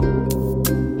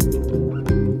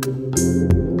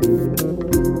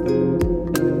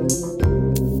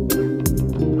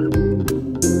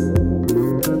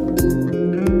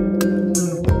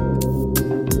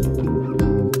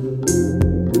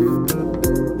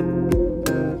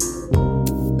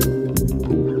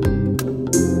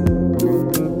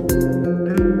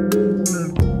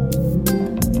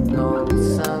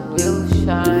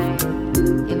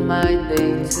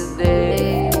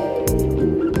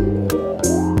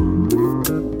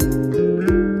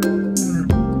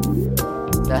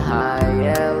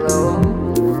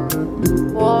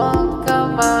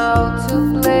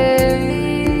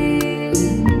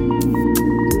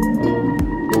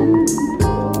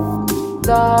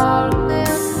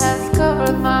Darkness has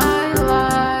covered my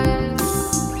life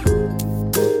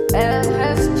and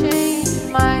has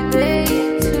changed my day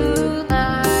to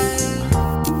night.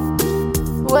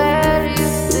 Where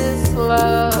is this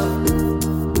love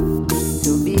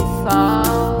to be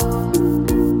found?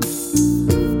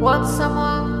 Won't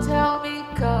someone tell me,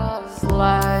 'cause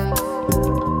life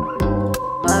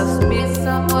must be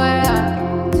somewhere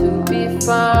to be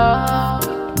found.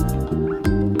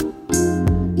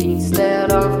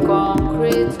 Instead of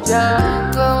concrete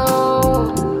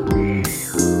jungle,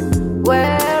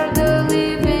 where the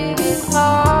living is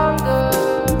harder.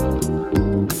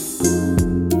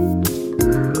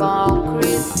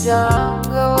 Concrete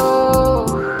jungle,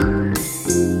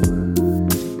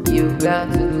 you got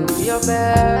to do your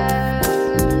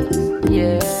best,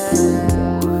 yeah.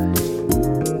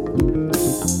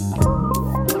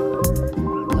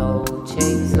 No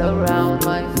chains around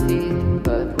my feet,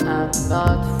 but I'm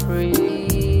not free.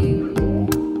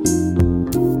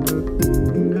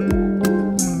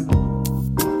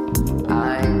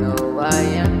 I know I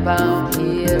am bound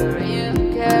here in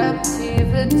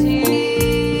captivity.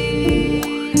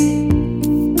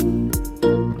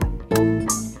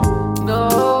 No,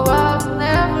 I've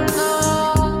never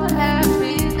known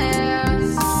happiness.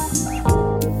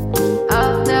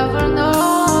 I've never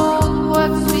known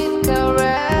what sweet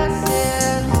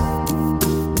caresses.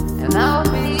 And I'll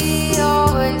be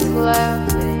always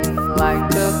laughing like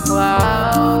a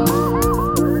clown.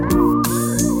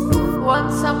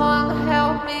 Won't someone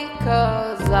help me,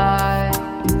 'cause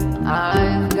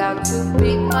I've got to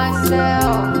pick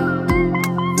myself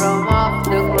from off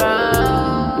the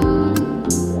ground.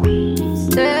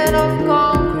 Instead of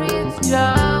concrete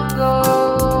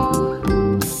jungle,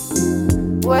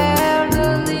 where the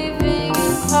living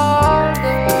is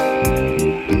harder.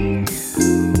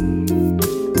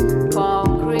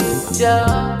 Concrete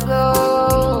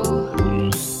jungle,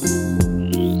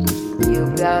 you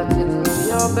got to do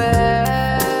your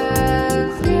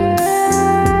best, yeah.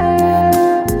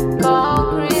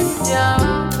 Concrete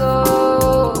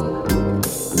jungle,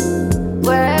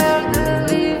 where the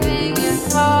living is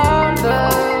harder.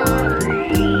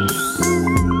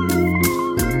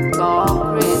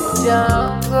 Concrete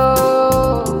jungle,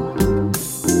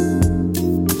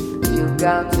 you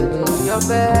got to do your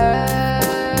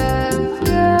best,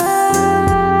 yeah.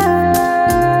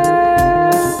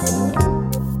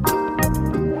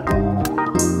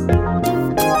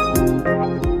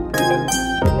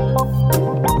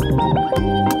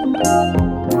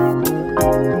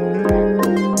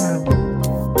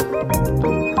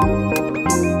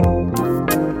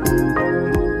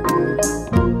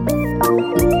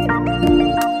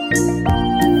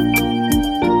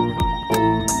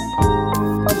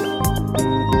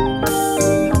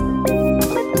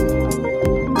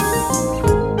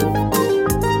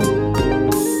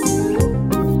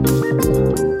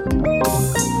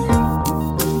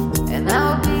 And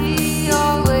I'll be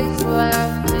always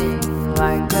laughing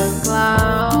like a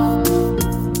clown.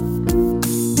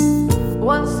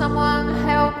 Won't someone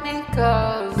help me,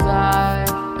 'cause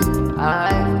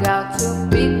I've got to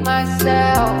pick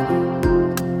myself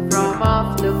from off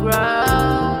the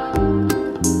ground.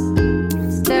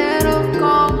 Instead of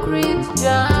concrete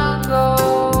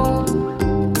jungle,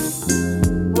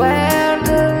 where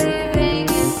the living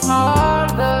is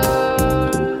harder.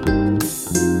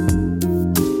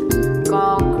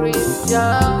 Concrete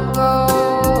jungle,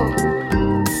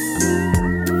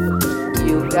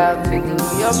 you got to do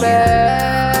your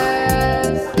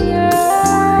best, yeah.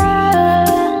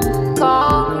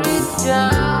 Concrete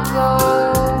jungle,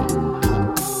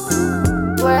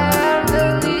 where the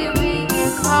living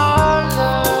is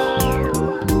harder.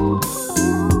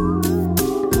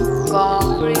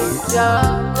 Concrete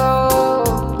jungle,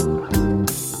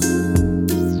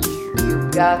 you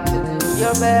got to do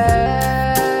your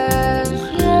best,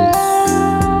 yeah.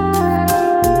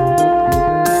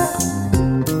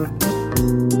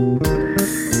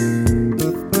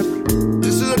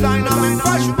 This is a dynamic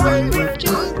fashion, baby.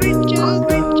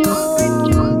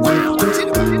 Wow.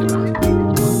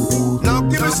 Now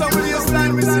give me some of this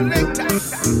line with selector.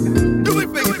 Do it,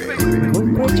 baby.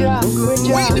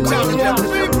 We the challenge,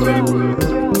 baby.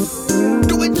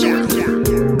 Do it, Jack.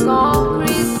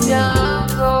 Concrete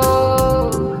jungle,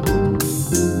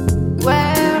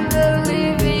 where the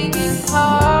living is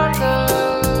harder.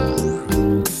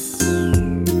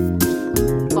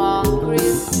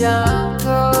 Concrete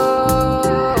jungle,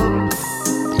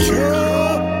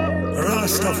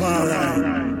 Rastafari.